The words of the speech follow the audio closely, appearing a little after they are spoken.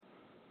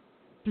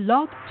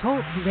Blog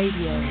Talk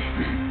Radio.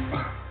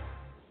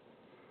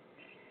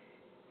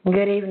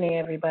 Good evening,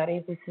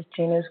 everybody. This is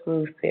Gina's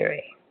Groove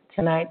Theory.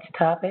 Tonight's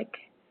topic,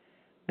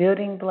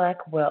 building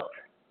black wealth,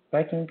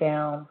 breaking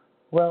down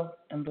wealth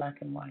in black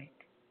and white.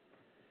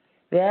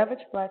 The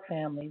average black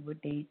family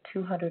would need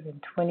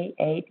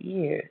 228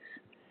 years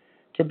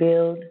to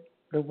build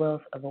the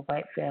wealth of a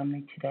white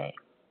family today.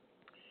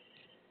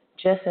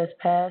 Just as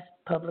past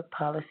public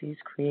policies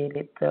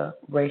created the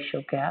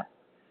racial gap,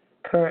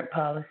 current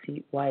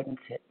policy widens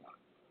it.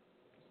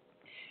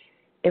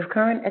 If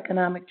current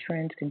economic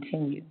trends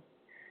continue,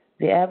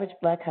 the average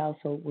black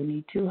household will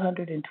need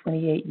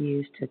 228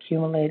 years to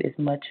accumulate as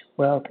much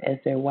wealth as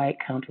their white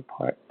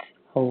counterparts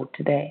hold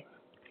today.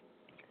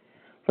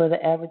 For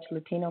the average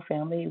Latino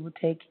family, it would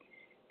take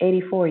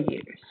 84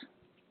 years.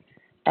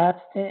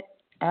 Absent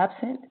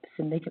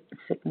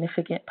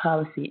significant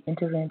policy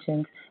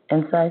interventions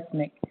and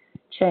seismic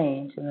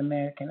change in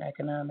American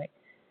economic,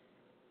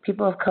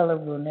 people of color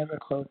will never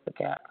close the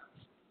gap.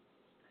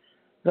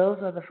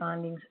 Those are the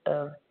findings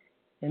of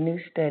the new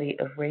study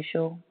of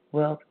racial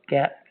wealth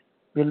gap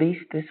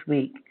released this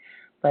week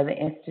by the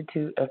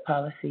Institute of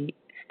Policy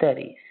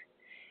Studies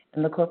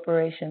and the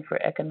Corporation for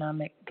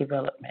Economic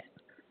Development.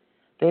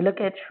 They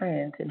look at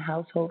trends in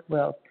household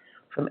wealth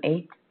from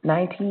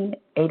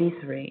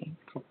 1983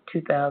 to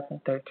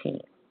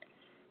 2013,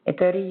 a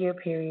 30-year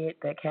period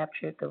that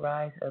captured the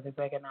rise of the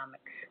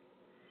Reaganomics,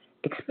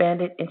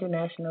 expanded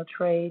international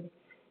trade,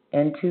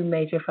 and two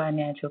major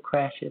financial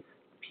crashes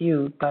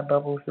fueled by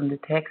bubbles in the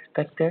tech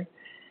sector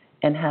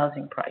and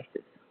housing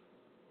prices.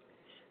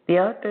 The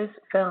authors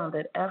found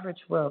that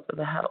average wealth of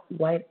the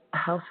white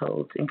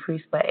households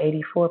increased by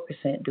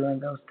 84%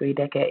 during those 3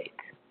 decades,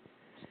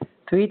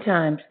 3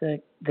 times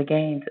the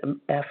gains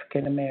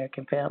African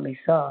American families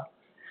saw,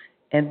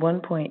 and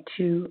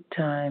 1.2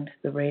 times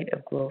the rate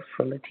of growth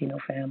for Latino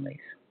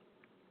families.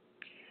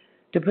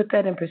 To put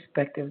that in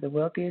perspective, the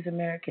wealthiest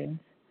Americans,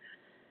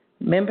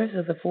 members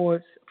of the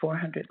Forbes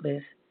 400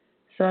 list,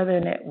 saw their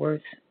net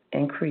worths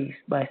increase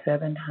by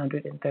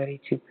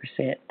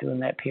 732% during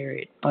that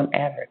period on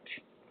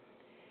average.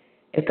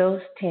 If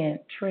those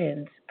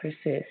trends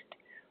persist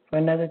for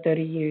another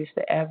 30 years,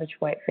 the average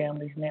white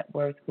family's net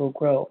worth will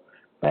grow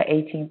by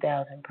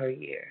 $18,000 per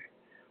year.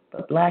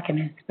 But black and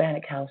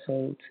Hispanic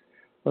households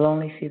will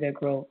only see their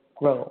growth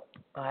grow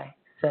by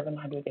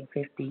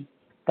 $750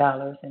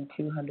 and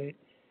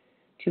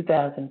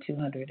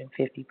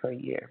 $2,250 per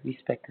year,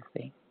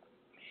 respectively.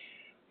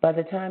 By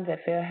the time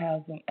that Fair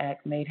Housing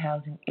Act made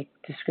housing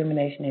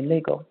discrimination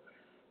illegal,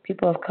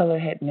 people of color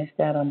had missed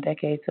out on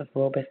decades of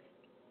robust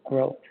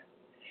growth.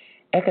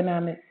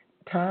 Economist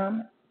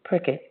Tom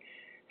Prickett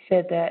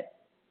said that,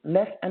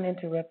 left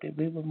uninterrupted,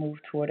 we will move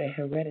toward a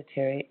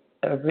hereditary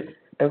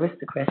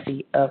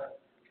aristocracy of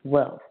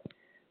wealth,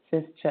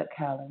 says Chuck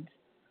Collins,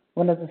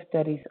 one of the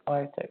study's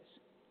authors.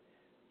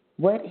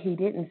 What he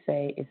didn't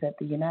say is that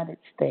the United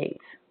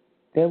States,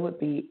 there would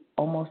be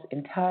almost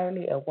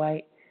entirely a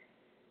white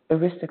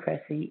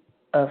aristocracy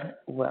of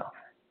wealth.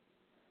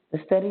 The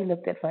study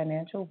looked at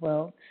financial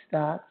wealth,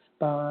 stocks,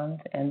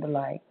 bonds, and the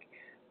like,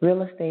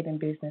 real estate and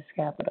business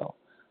capital,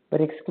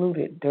 but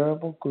excluded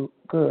durable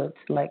goods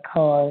like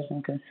cars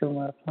and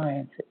consumer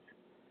appliances.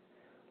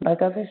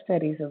 Like other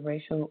studies of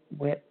racial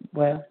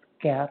wealth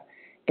gap,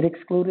 it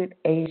excluded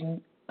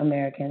Asian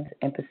Americans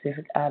and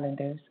Pacific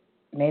Islanders,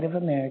 Native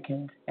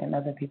Americans, and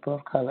other people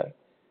of color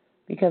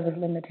because of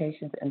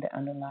limitations in the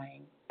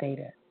underlying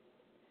data.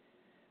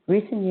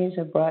 Recent years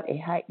have brought a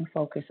heightened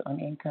focus on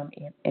income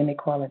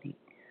inequality,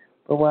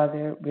 but while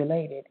they're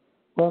related,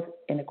 wealth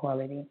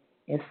inequality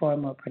is far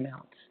more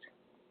pronounced.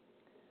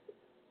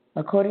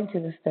 According to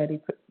the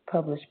study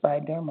published by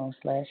Dermos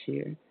last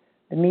year,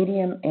 the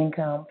median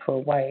income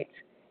for whites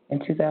in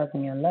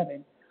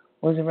 2011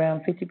 was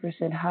around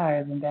 50%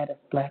 higher than that of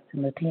blacks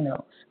and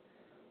Latinos,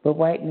 but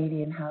white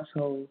median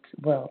households'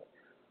 wealth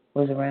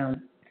was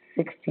around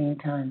 16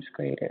 times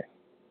greater.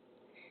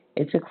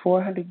 It took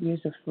 400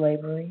 years of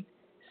slavery,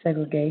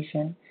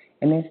 segregation,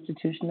 and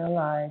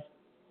institutionalized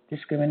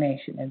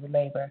discrimination in the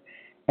labor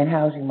and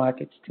housing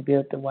markets to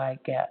build the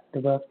wealth gap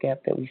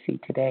that we see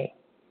today.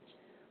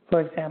 For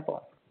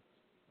example,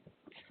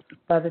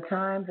 by the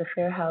time the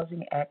Fair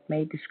Housing Act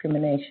made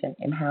discrimination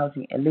in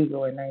housing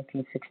illegal in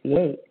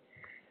 1968,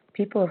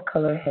 people of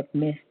color had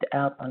missed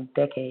out on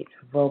decades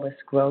of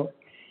robust growth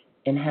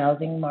in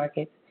housing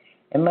markets,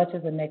 and much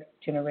of the next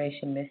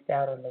generation missed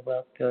out on the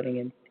wealth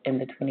building in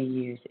the 20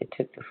 years it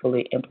took to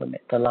fully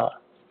implement the law.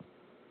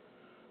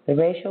 The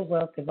racial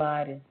wealth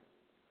divide is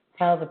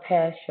how the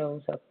past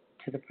shows up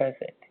to the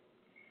present.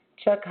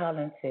 Chuck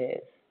Collins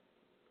says,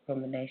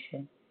 from The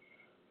Nation,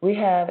 we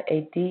have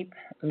a deep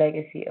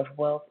legacy of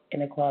wealth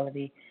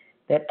inequality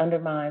that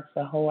undermines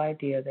the whole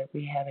idea that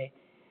we have a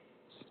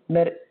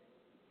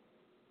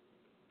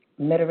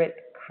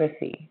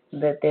meritocracy,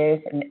 that there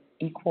is an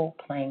equal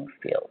playing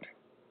field.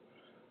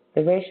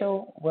 The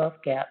racial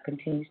wealth gap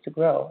continues to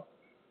grow,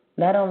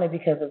 not only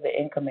because of the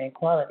income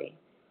inequality,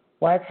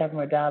 whites have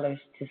more dollars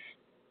to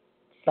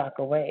sock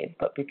away,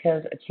 but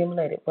because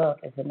accumulated wealth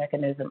is a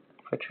mechanism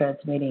for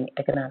transmitting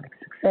economic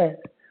success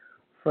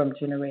from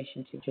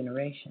generation to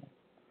generation.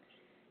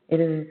 It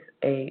is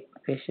a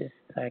vicious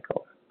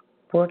cycle.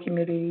 Poor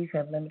communities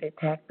have limited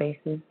tax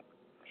bases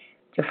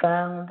to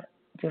fund,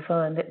 to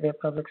fund their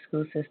public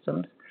school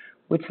systems,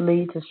 which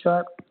lead to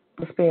sharp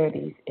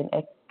disparities in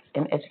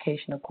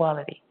educational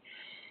quality.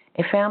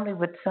 A family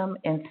with some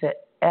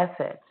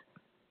assets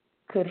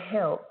could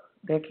help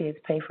their kids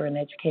pay for an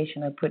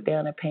education or put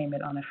down a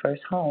payment on a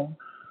first home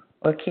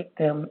or kick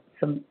them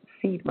some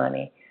seed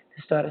money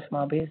to start a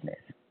small business.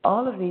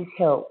 All of these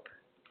help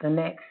the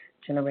next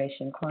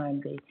generation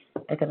climb the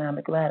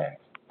economic ladder.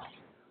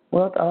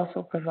 Wealth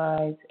also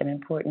provides an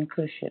important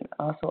cushion,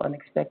 also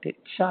unexpected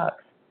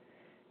shocks,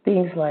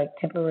 things like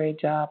temporary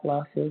job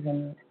losses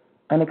and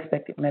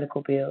unexpected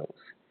medical bills.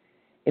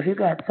 If you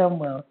got some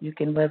wealth, you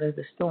can weather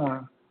the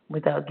storm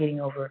without getting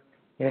over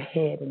your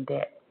head in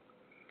debt.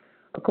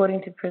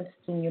 According to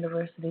Princeton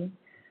University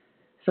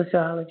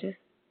sociologist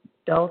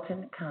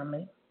Dalton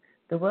Conley,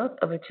 the wealth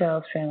of a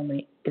child's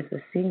family is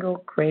the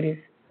single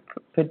greatest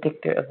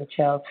predictor of the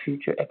child's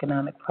future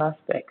economic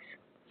prospects.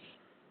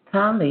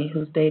 Conley,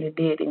 whose data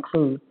did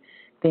include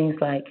things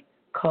like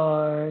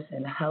cars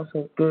and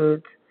household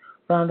goods,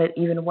 found that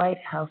even white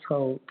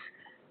households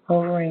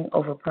hovering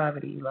over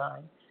poverty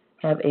line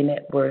have a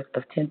net worth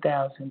of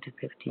 10,000 to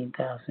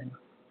 15,000.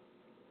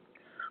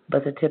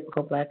 But the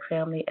typical black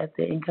family at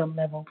the income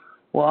level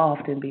will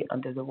often be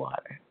under the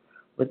water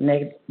with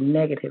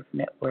negative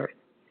net worth.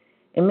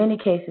 In many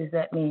cases,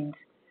 that means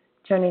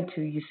turning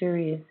to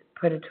usurious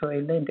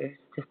predatory lenders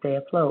to stay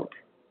afloat,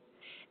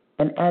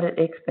 an added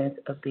expense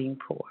of being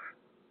poor.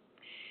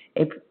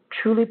 A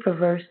truly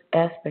perverse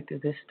aspect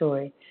of this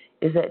story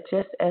is that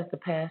just as the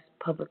past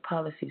public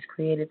policies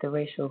created the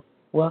racial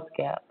wealth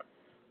gap,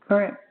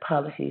 current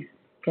policies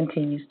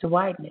continues to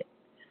widen it.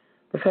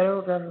 The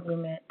federal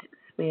government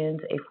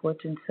spends a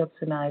fortune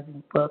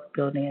subsidizing wealth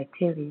building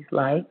activities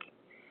like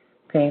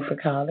paying for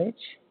college,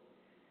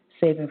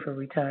 saving for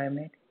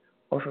retirement,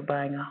 or for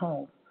buying a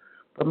home.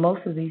 But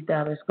most of these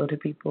dollars go to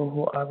people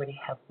who already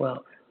have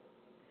wealth.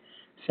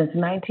 Since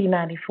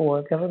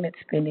 1994, government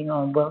spending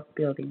on wealth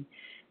building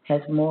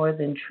has more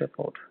than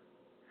tripled,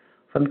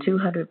 from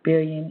 $200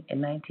 billion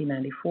in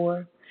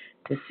 1994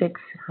 to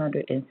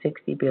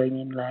 $660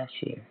 billion last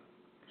year,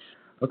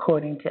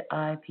 according to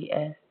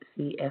IPS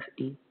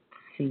CFEC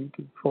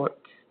report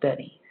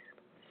studies.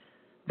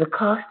 The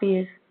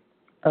costliest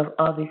of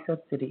all these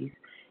subsidies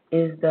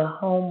is the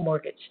home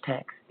mortgage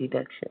tax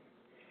deduction.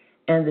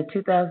 And the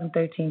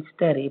 2013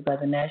 study by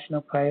the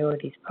National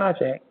Priorities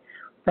Project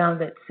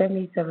found that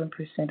 77%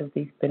 of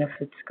these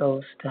benefits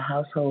goes to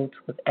households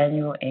with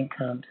annual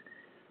incomes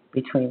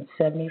between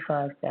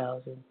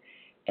 75,000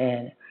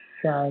 and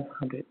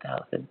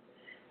 500,000.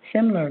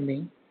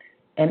 Similarly,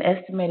 an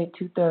estimated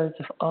two-thirds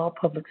of all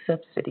public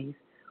subsidies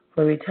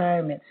for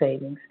retirement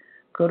savings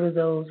go to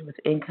those with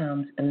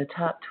incomes in the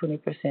top 20%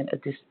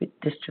 of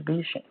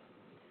distribution.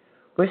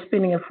 We're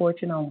spending a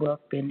fortune on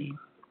wealth building,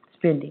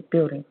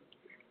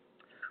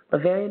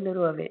 but very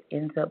little of it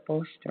ends up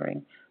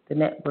bolstering the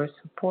net worth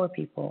of poor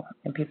people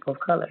and people of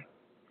color.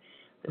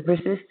 The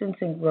persistence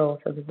and growth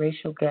of the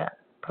racial gap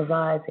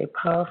provides a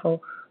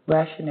powerful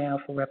rationale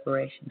for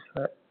reparations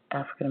for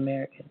African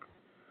Americans,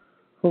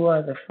 who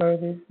are the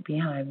furthest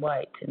behind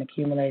whites in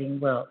accumulating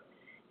wealth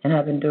and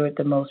have endured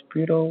the most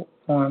brutal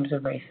forms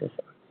of racism.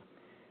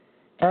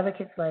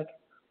 Advocates like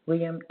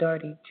William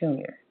Darty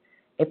Jr.,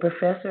 a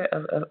professor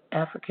of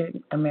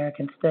African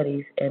American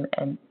Studies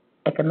and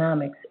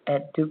Economics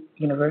at Duke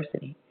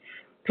University,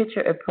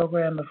 picture a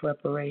program of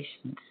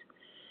reparations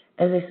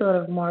as a sort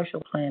of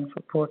Marshall Plan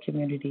for poor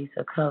communities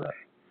of color,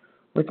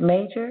 with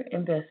major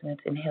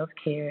investments in health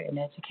care and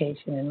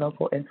education and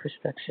local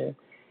infrastructure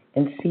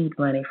and seed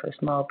money for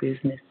small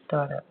business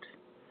startups.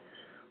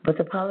 But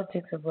the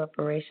politics of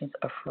reparations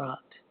are fraught,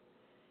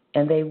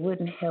 and they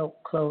wouldn't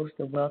help close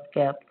the wealth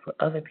gap for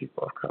other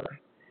people of color,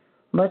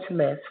 much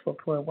less for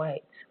poor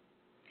whites.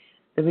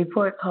 The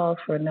report calls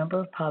for a number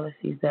of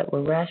policies that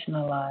will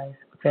rationalize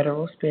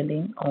federal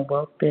spending on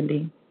wealth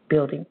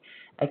building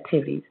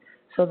activities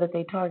so that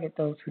they target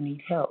those who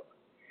need help.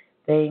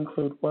 They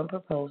include one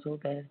proposal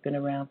that has been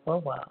around for a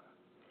while,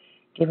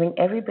 giving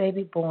every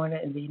baby born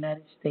in the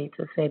United States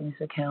a savings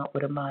account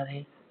with a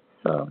modest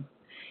sum,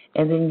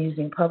 and then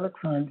using public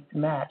funds to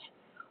match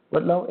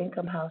what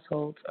low-income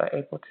households are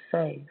able to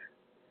save.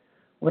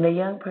 When a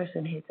young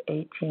person hits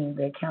 18,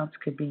 the accounts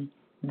could be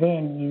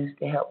then used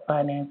to help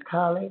finance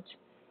college,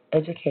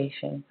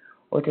 education,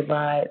 or to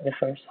buy the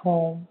first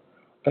home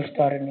or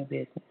start a new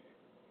business.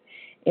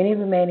 Any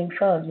remaining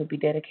funds will be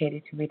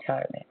dedicated to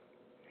retirement.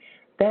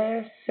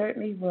 There's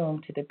certainly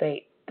room to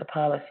debate the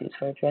policies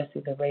for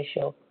addressing the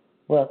racial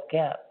wealth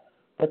gap,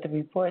 but the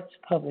report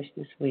published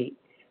this week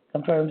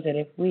confirms that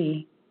if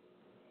we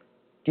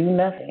do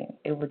nothing,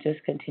 it will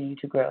just continue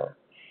to grow.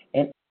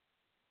 And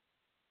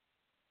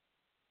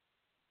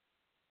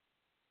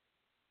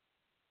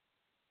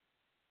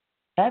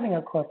having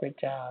a corporate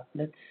job,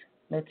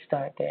 let's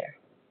start there.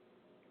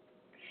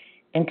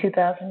 In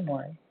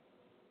 2001,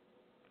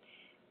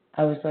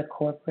 I was a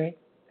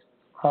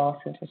call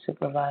center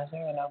supervisor,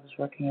 and I was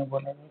working in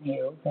Woodland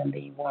Hills in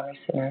the Warner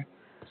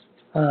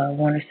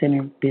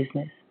Center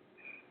business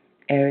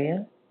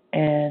area,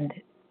 and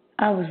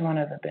I was one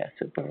of the best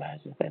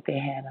supervisors that they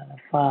had out of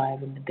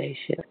 5 in the day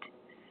shift.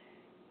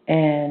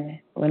 And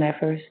when I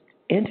first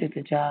entered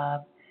the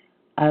job,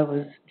 I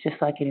was just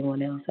like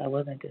anyone else. I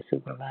wasn't a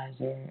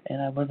supervisor,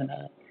 and I wasn't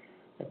a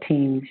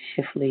team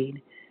shift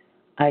lead.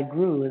 I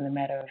grew in a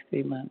matter of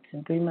 3 months.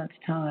 In 3 months'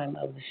 time,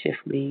 I was a shift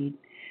lead,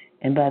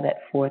 and by that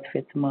fourth,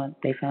 fifth month,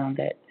 they found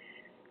that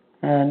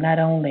not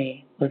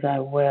only was I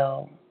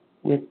well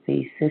with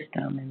the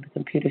system and the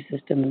computer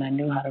system, and I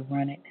knew how to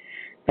run it,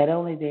 not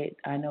only did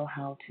I know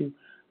how to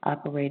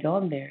operate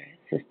on their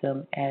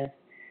system as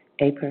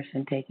a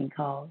person taking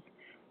calls,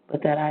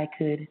 but that I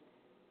could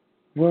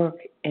work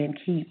and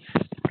keep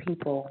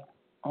people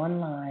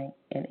online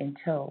and in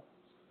tow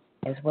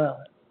as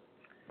well.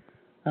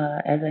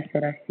 As I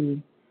said,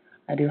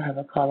 I do have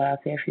a call out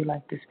there. If you'd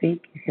like to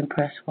speak, you can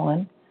press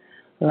 1.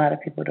 A lot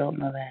of people don't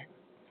know that.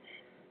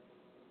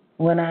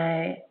 When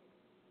I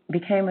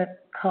became a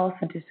call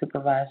center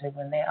supervisor,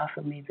 when they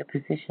offered me the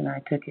position, I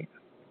took it.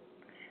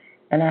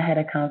 And I had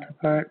a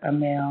counterpart, a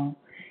male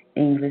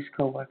English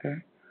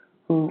coworker,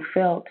 who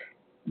felt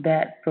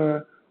that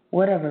for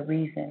whatever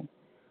reason,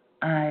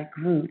 I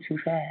grew too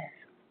fast.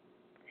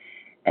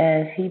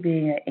 As he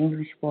being an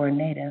English-born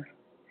native,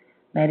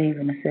 not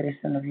even a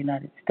citizen of the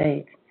United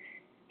States,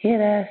 he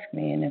had asked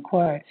me and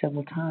inquired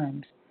several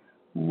times,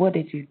 what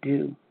did you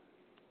do?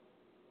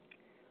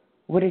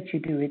 What did you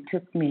do? It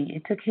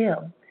took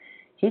him.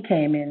 He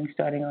came in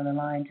starting on the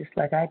line just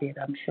like I did,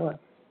 I'm sure.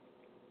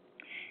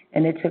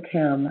 And it took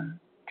him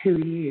 2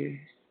 years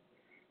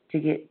to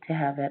get to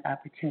have that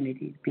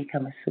opportunity to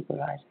become a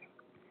supervisor.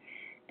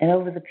 And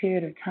over the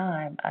period of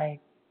time, I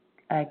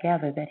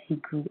gathered that he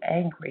grew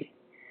angry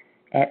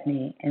at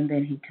me, and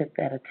then he took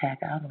that attack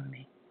out on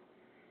me.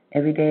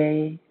 Every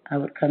day I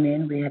would come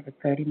in, we have a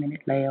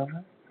 30-minute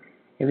layover.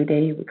 Every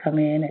day he would come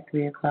in at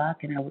 3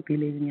 o'clock, and I would be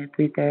leaving at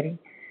 3:30.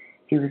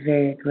 He was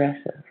very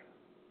aggressive.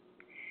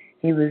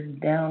 He was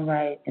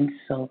downright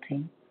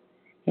insulting.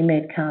 He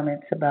made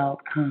comments about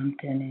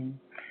Compton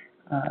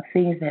and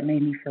things that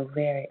made me feel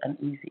very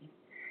uneasy.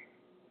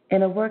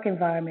 In a work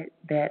environment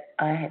that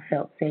I had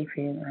felt safe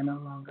in, I no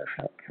longer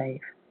felt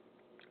safe.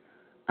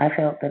 I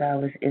felt that I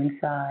was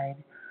inside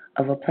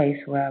of a place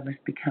where I was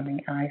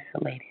becoming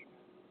isolated.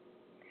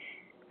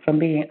 From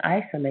being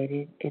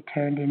isolated, it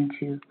turned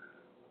into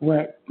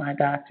what my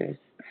doctors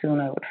soon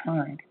I would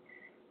find: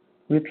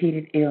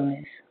 repeated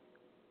illness.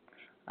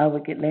 I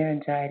would get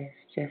laryngitis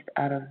just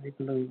out of the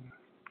blue,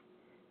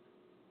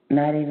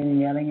 not even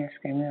yelling or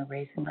screaming or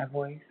raising my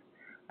voice.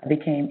 I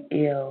became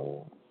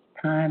ill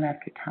time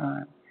after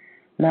time,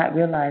 not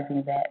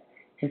realizing that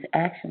his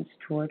actions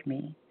toward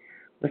me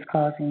was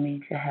causing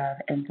me to have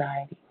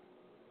anxiety.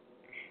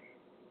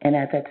 And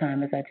at that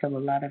time, as I tell a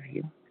lot of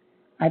you,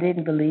 I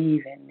didn't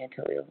believe in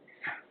mental illness.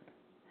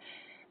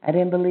 I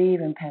didn't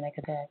believe in panic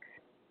attacks.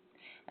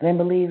 I didn't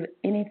believe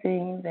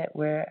anything that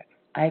where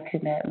I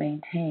could not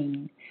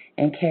maintain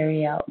and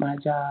carry out my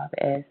job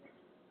as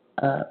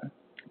a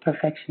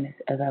perfectionist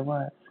as I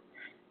was.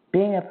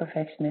 Being a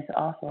perfectionist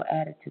also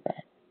added to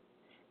that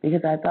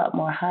because I thought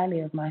more highly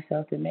of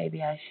myself than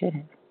maybe I should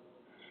have.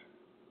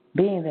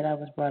 Being that I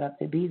was brought up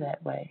to be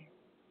that way,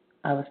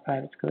 I was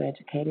private school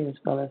educated as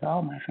well as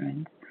all my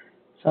friends,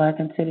 so I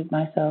considered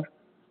myself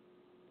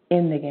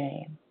in the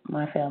game.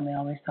 My family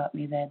always taught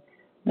me that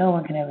no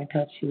one can ever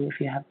touch you if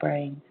you have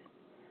brains.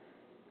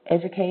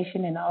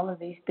 Education and all of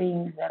these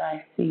things that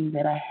I see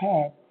that I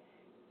had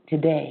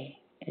today,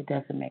 it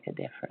doesn't make a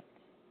difference.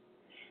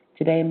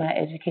 Today, my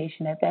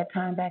education at that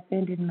time back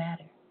then didn't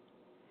matter.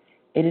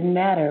 It didn't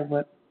matter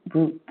what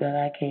group that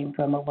I came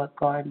from or what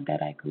garden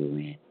that I grew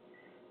in.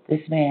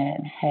 This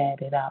man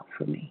had it out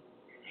for me.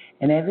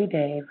 And every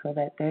day for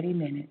that 30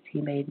 minutes, he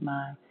made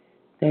my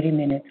 30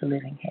 minutes a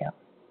living hell.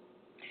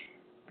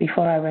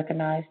 Before I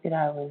recognized it,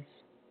 I was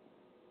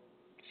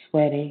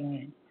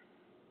sweating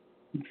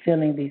and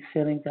feeling these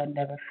feelings I'd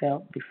never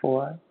felt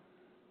before,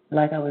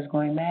 like I was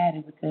going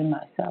mad within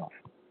myself.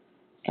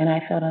 And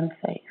I felt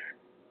unsafe.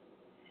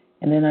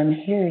 And then I'm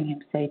hearing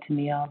him say to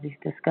me all these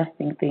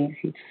disgusting things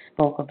he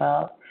spoke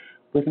about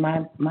with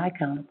my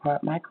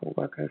counterpart, my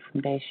coworker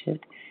from day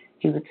shift.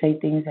 He would say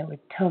things that were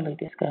totally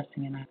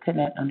disgusting, and I could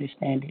not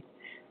understand it.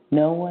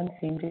 No one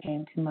seemed to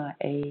come to my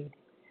aid.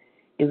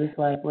 It was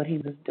like what he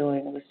was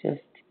doing was just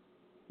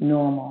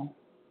normal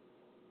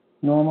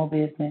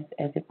business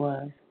as it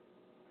was.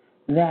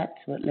 That's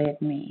what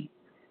led me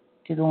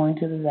to going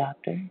to the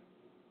doctor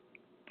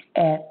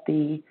at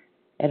the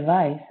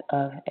advice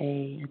of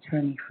a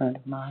attorney friend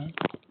of mine.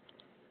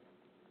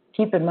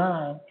 Keep in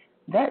mind,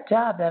 that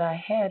job that I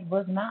had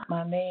was not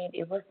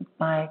it wasn't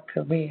my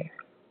career.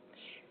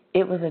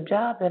 It was a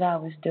job that I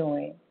was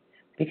doing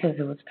because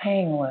it was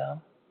paying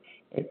well.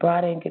 It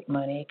brought in good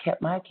money. It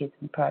kept my kids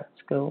in private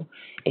school.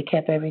 It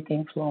kept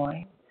everything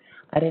flowing.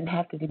 I didn't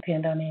have to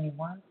depend on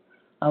anyone.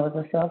 I was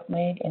a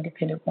self-made,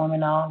 independent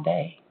woman all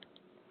day.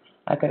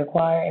 I could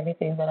acquire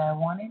everything that I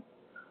wanted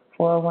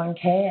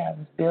 401k. I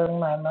was building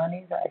my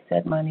monies. I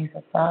set monies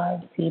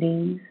aside,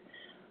 CDs.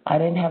 I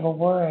didn't have a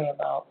worry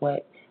about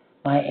what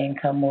my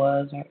income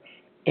was or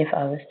if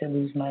I was to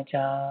lose my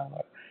job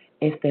or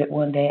if that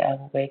one day I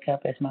would wake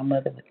up, as my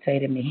mother would say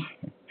to me,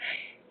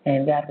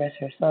 and God rest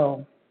her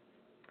soul,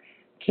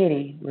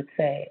 Kitty would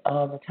say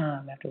all the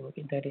time after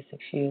working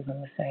 36 years on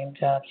the same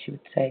job, she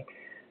would say,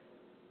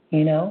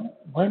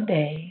 one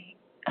day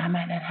I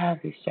might not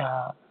have this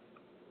job.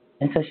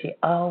 And so she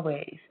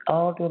always,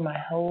 all through my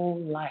whole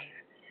life,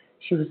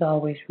 she was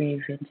always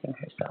reinventing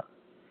herself.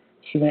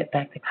 She went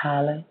back to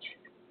college.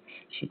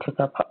 She took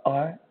up her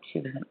art. She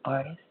was an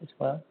artist as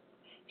well.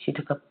 She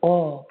took up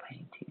oil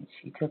painting.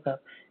 She took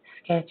up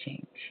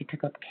sketching. She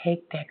took up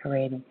cake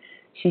decorating.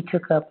 She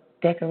took up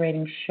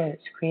decorating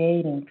shirts,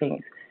 creating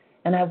things.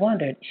 And I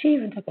wondered, she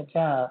even took a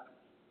job,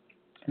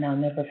 and I'll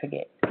never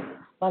forget.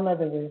 My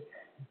mother was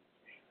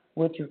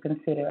what you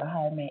consider a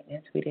high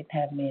maintenance. We didn't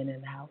have men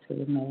in the house. There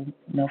was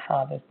no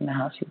fathers in the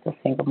house. She was a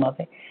single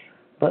mother.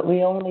 But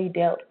we only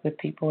dealt with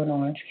people in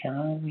Orange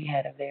County. We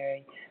had a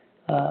very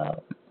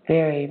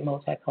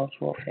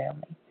multicultural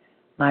family.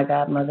 My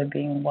godmother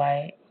being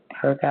white,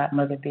 her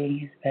godmother being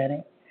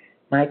Hispanic,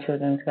 my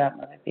children's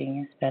godmother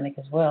being Hispanic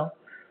as well.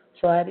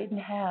 So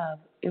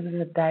it was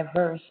a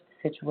diverse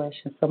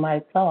situation. So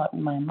my thought,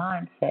 my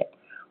mindset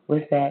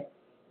was that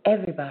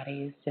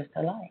everybody is just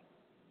alike.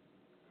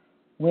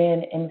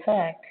 When in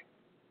fact,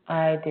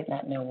 I did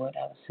not know what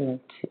I was soon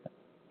to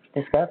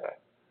discover.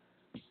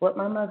 What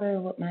my mother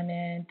and what my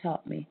nan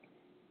taught me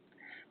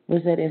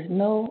was that as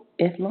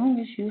long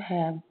as you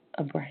have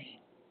a brain,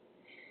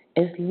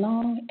 as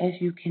long as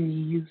you can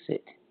use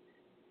it,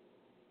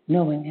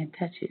 no one can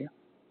touch you.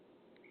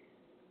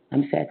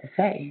 I'm sad to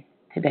say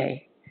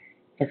today,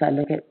 as I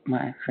look at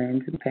my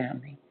friends and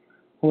family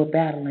who are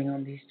battling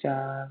on these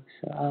jobs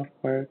or off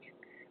work,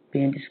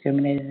 being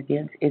discriminated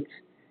against, it's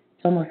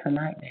almost a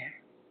nightmare.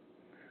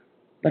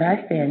 But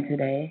I stand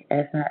today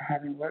as not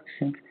having worked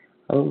since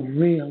a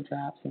real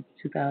job since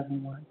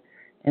 2001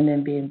 and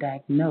then being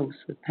diagnosed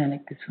with panic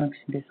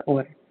dysfunction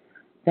disorder.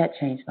 That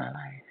changed my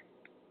life,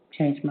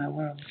 changed my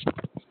world.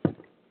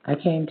 I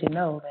came to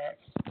know that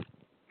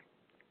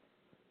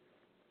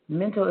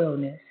mental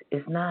illness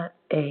is not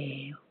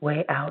a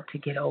way out to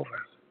get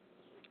over.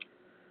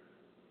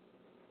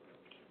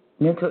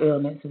 Mental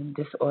illness and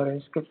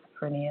disorders,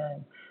 schizophrenia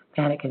and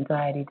panic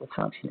anxiety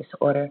dysfunction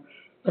disorder,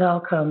 it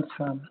all comes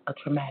from a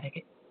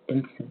traumatic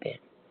incident.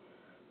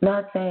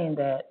 Not saying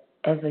that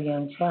as a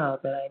young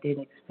child that I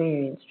didn't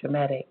experience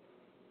traumatic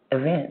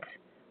events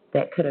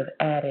that could have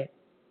added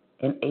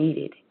and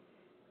aided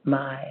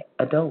my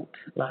adult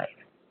life.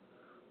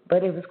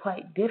 But it was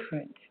quite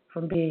different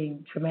from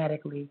being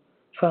traumatically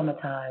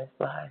traumatized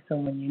by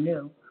someone you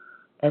knew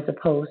as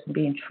opposed to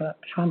being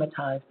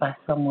traumatized by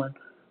someone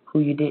who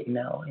you didn't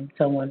know and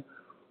someone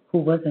who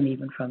wasn't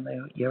even from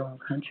your own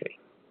country.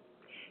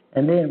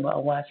 And then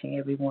while watching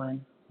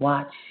everyone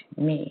watch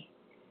me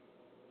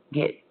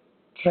get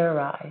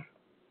terrorized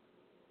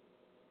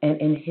and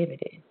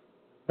inhibited,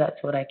 that's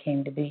what I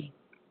came to be.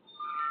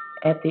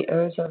 At the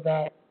urge of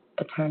that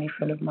attorney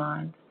friend of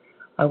mine,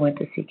 I went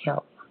to seek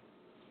help.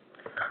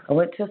 I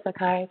went to a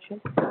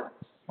psychiatrist,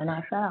 and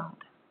I found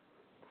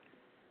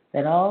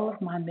that all of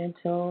my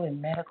mental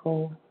and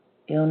medical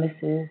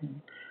illnesses,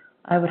 and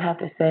I would have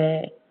to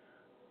say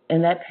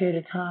in that period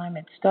of time,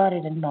 it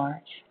started in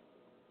March,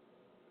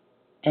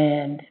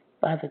 and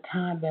by the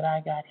time that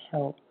I got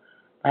help,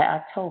 by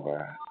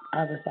October,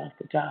 I was off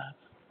the job.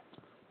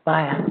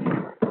 By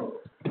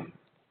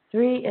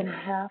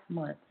 3.5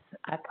 months,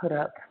 I put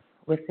up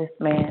with this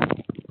man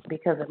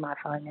because of my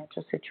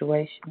financial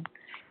situation,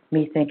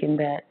 me thinking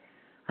that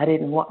I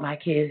didn't want my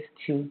kids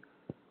to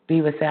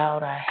be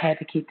without, I had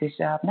to keep this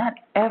job, not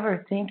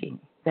ever thinking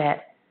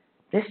that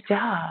this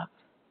job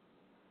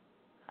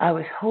I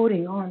was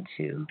holding on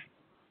to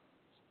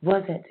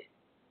wasn't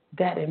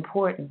that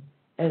important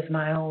as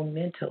my own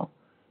mental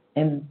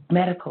and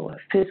medical or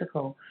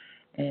physical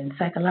and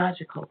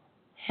psychological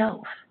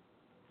health.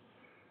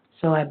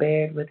 So I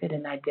bared with it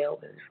and I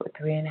dealt with it for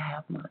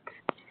 3.5 months.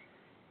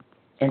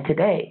 And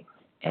today,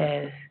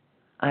 as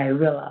I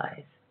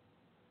realize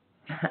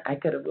I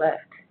could have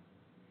left,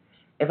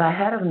 if I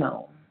had have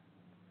known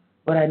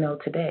what I know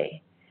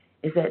today,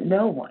 is that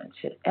no one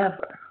should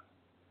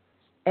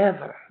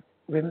ever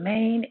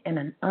remain in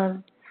an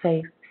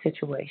unsafe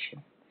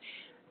situation.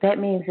 That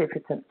means if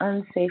it's an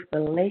unsafe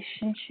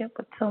relationship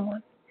with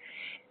someone,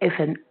 if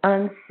an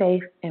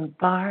unsafe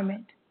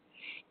environment,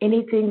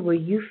 anything where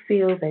you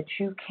feel that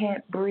you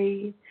can't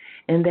breathe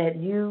and that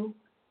you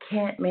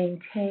can't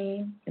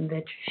maintain and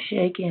that you're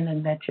shaking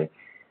and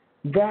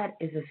that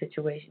is a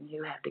situation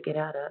you have to get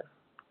out of.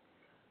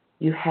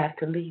 You have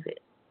to leave it.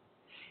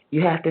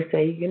 You have to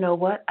say, you know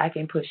what, I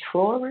can push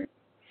forward.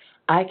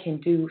 I can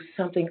do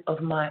something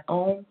of my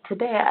own.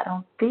 Today, I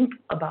don't think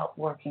about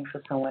working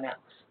for someone else.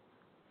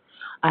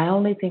 I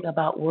only think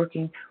about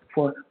working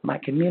for my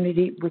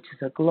community, which is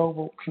a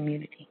global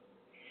community.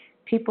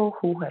 People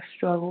who have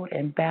struggled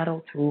and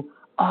battled through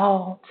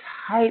all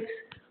types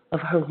of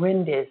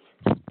horrendous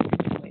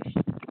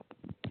situations.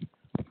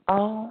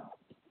 all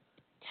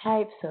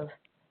types of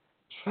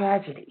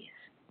tragedies.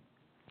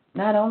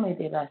 Not only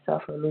did I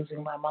suffer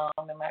losing my mom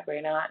and my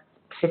great aunt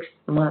 6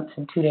 months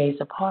and 2 days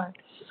apart,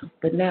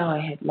 but now I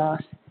had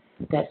lost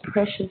that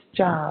precious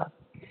job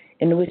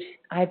in which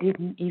I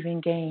didn't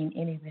even gain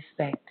any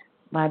respect.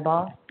 My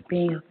boss,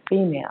 being a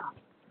female,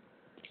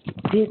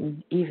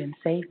 didn't even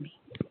save me.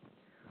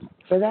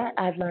 For that,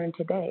 I've learned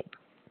today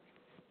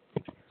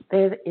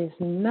there is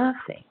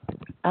nothing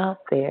out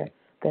there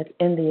that's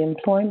in the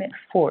employment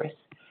force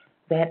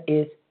that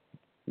is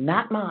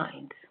not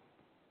mine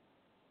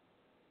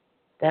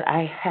that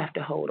I have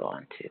to hold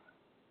on to.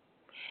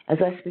 As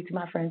I speak to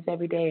my friends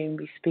every day and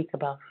we speak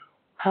about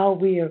how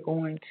we are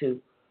going to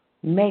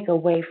make a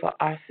way for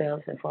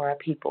ourselves and for our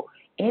people,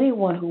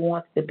 anyone who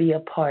wants to be a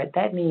part,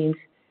 that means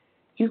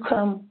you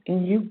come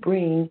and you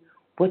bring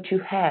what you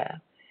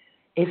have.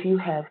 If you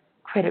have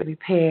credit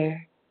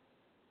repair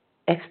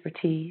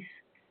expertise,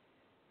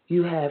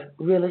 you have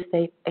real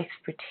estate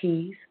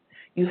expertise,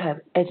 you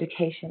have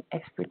education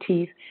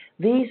expertise,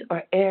 these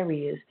are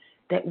areas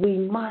that we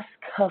must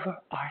cover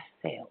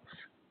ourselves.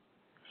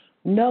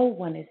 No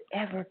one is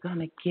ever going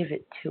to give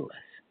it to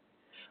us.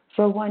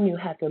 For one, you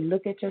have to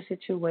look at your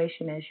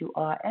situation as you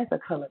are as a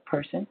colored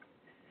person.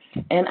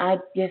 And I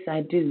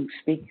do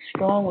speak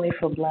strongly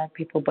for black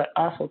people, but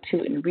also,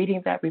 too, in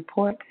reading that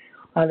report,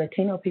 our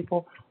Latino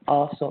people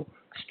also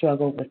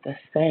struggle with the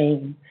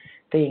same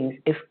things.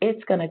 If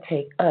it's going to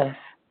take us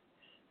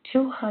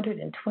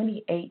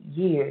 228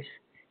 years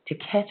to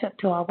catch up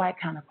to our white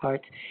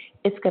counterparts,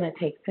 it's going to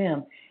take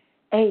them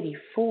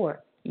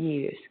 84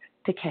 years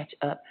to catch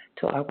up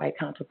to our white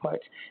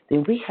counterparts.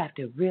 Then we have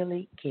to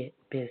really get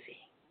busy.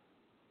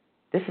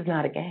 This is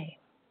not a game.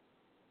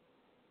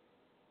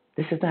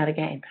 This is not a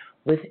game.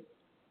 With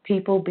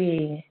people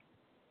being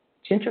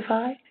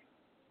gentrified,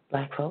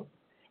 black folk,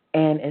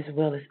 and as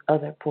well as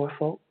other poor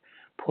folk,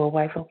 poor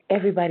white folk,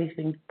 everybody's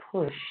being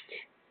pushed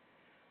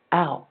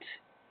out.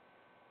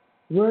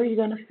 Where are you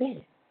going to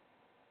fit?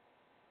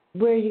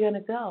 Where are you going to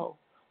go?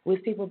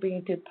 With people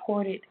being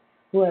deported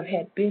who have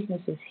had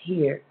businesses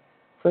here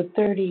for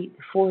 30,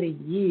 40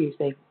 years,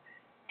 they've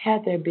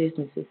had their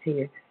businesses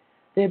here.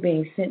 They're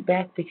being sent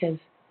back because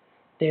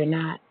they're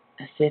not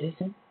a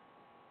citizen.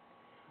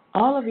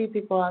 All of you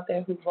people out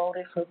there who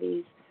voted for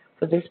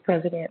this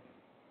president,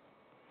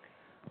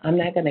 I'm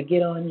not going to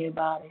get on you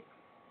about it.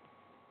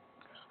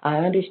 I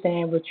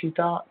understand what you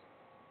thought.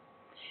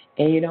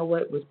 And you know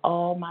what? With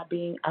all my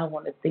being, I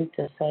want to think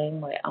the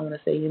same way. I want to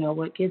say, you know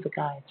what? Give the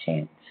guy a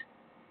chance.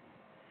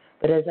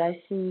 But as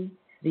I see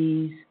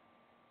these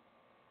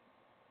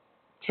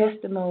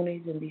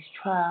testimonies and these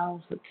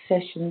trials with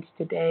sessions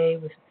today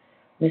with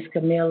Miss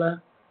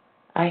Camilla,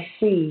 I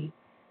see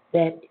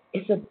that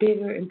it's a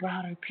bigger and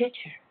broader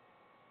picture.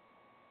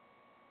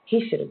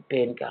 He should have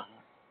been gone.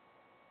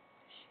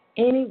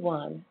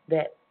 Anyone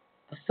that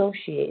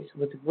associates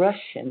with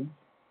Russians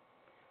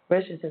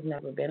have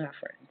never been our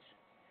friends.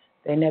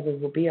 They never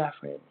will be our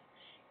friends.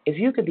 If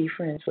you could be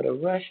friends with a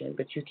Russian,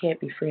 but you can't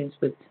be friends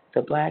with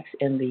the blacks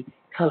and the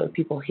colored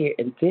people here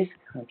in this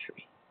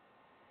country,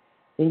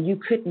 then you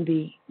couldn't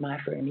be my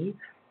friend either.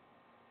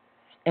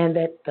 And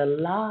that the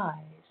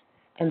lies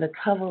and the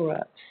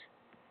cover-ups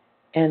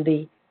and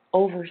the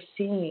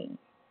overseeing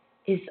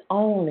is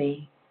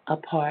only a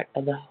part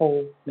of the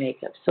whole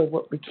makeup. So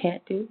what we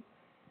can't do,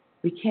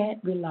 we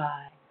can't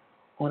rely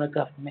on a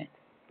government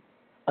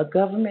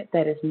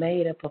that is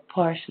made up of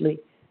partially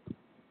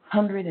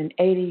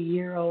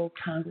 180-year-old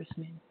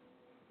congressmen.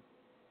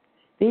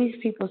 These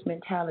people's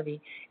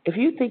mentality, if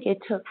you think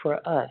it took for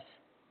us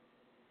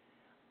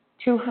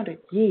 200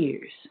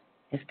 years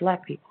as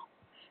black people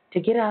to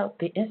get out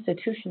the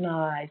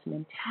institutionalized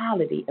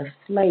mentality of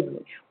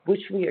slavery,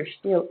 which we are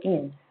still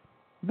in,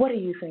 what do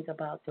you think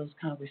about those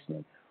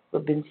congressmen who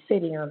have been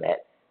sitting on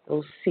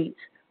those seats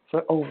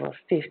for over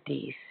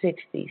 50,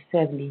 60,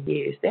 70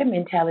 years? Their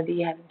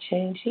mentality hasn't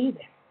changed either.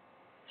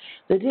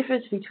 The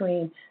difference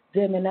between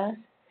them and us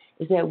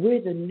is that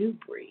we're the new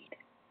breed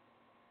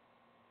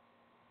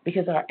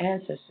because our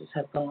ancestors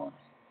have gone.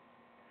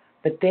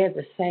 But they're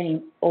the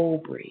same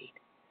old breed.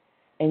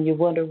 And you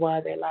wonder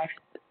why their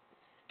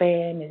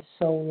lifespan is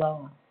so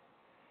long.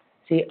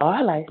 See,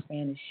 our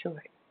lifespan is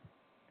short,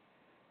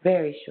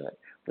 very short,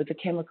 with the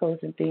chemicals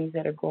and things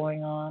that are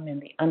going on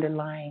and the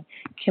underlying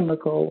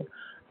chemical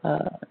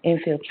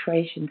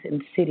infiltrations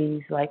in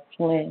cities like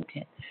Flint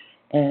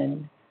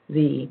and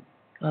the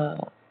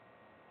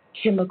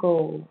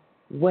chemical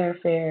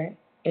warfare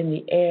in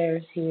the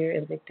airs here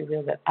in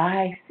Victorville that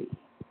I see.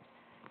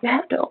 You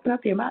have to open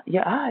up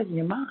your eyes and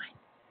your mind.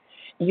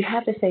 You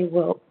have to say,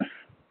 well,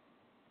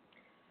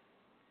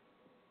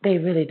 they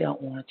really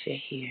don't want you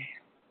here.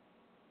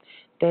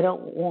 They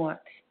don't want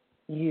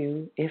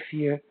you if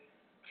you're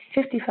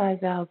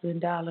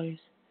 $55,000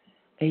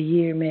 a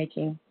year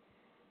making,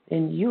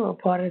 then you are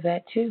part of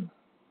that too.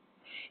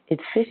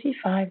 It's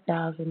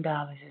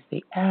 $55,000 is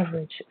the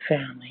average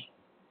family.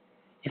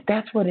 If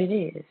that's what it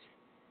is,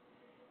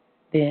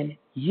 then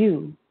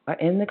you are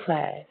in the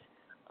class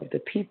of the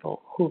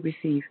people who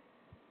receive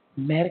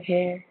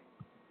Medicare,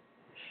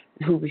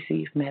 who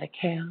receive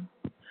Medicare.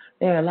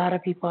 There are a lot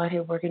of people out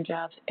here working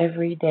jobs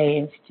every day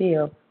and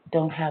still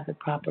don't have the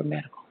proper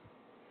medical.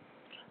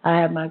 I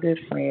have my good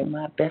friend,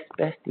 my best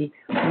bestie,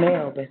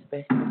 male best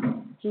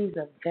bestie. He's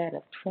a vet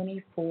of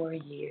 24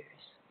 years.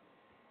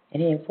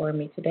 And he informed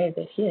me today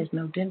that he has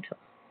no dental.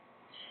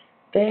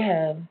 They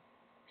have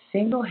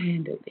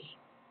single-handedly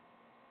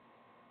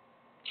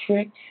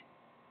tricked,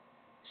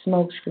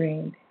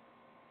 smoke-screened,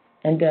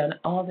 and done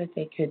all that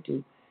they could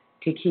do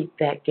to keep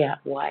that gap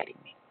widening.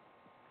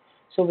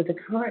 So with the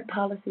current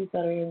policies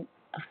that are in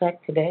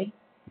effect today,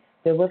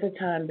 there was a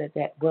time that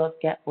that wealth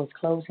gap was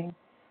closing,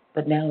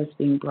 but now it's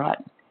being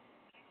broadened.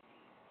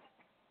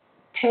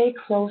 Pay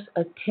close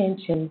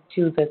attention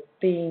to the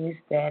things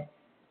that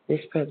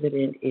this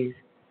president is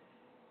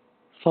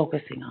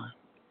focusing on.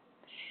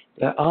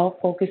 They're all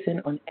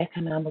focusing on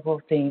economical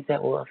things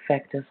that will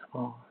affect us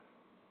all.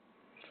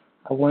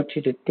 I want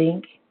you to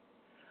think.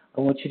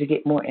 I want you to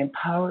get more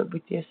empowered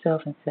with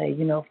yourself and say,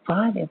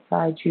 find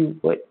inside you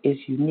what is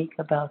unique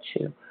about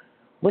you.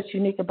 What's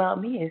unique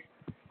about me is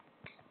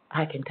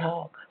I can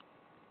talk.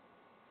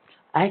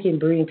 I can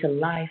bring to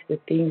life the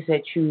things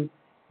that you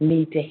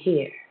need to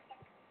hear.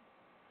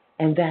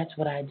 And that's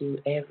what I do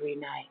every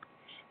night.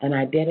 And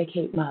I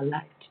dedicate my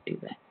life to do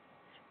that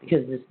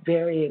because it's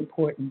very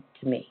important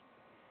to me.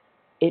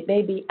 It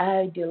may be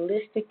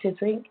idealistic to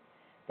think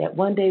that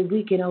one day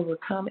we can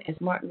overcome, as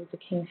Martin Luther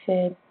King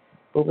said,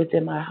 but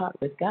within my heart,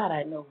 with God,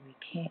 I know we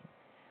can.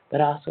 But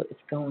also, it's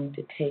going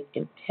to take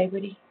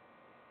integrity.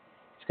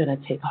 It's going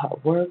to take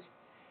hard work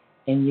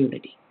and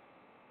unity.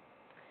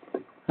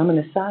 I'm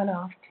going to sign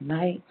off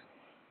tonight.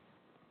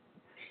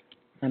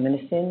 I'm going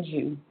to send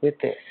you with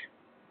this.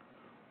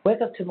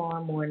 Wake up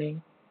tomorrow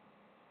morning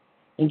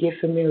and get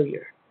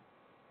familiar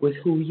with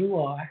who you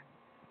are,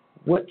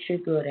 what you're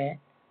good at,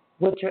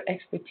 what your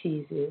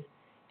expertise is,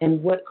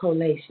 and what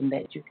collation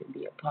that you can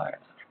be a part of.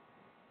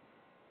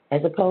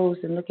 As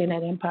opposed to looking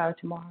at Empire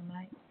tomorrow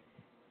night,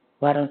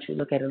 why don't you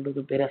look at a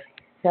little bit of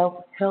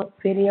self-help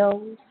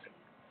videos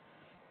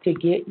to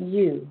get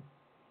you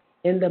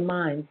in the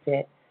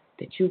mindset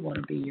that you want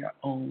to be your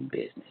own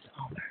business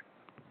owner.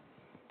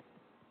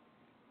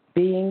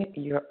 Being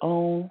your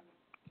own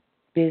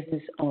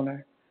business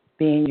owner,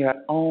 being your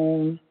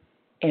own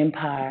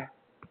empire,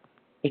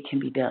 it can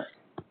be done.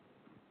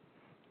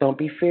 Don't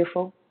be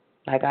fearful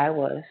like I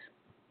was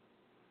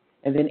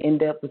and then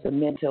end up with a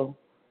mental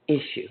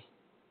issue.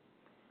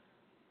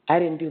 I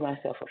didn't do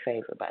myself a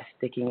favor by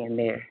sticking in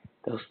there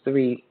those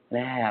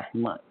 3.5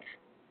 months.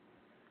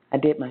 I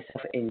did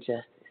myself an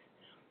injustice.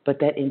 But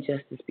that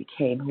injustice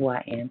became who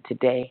I am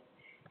today,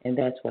 and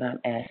that's what I'm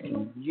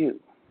asking you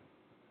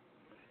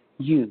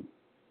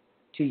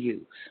to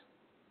use.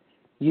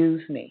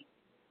 Use me.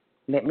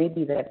 Let me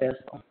be that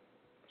vessel.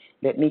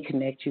 Let me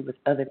connect you with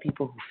other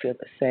people who feel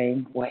the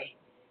same way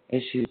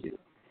as you do.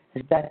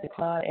 As Dr.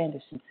 Claude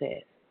Anderson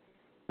says,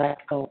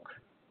 black folk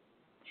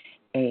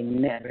ain't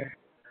never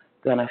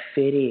gonna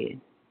fit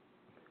in.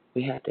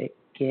 We have to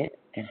get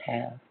and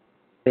have,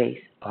 base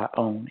our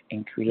own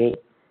and create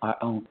our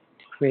own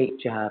to create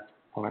jobs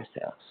for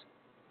ourselves.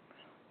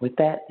 With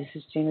that, this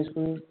is Gina's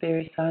Groove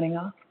Theory signing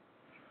off.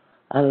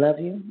 I love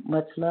you.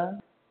 Much love.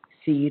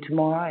 See you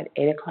tomorrow at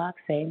 8 o'clock,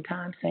 same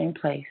time, same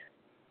place.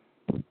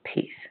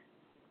 Peace.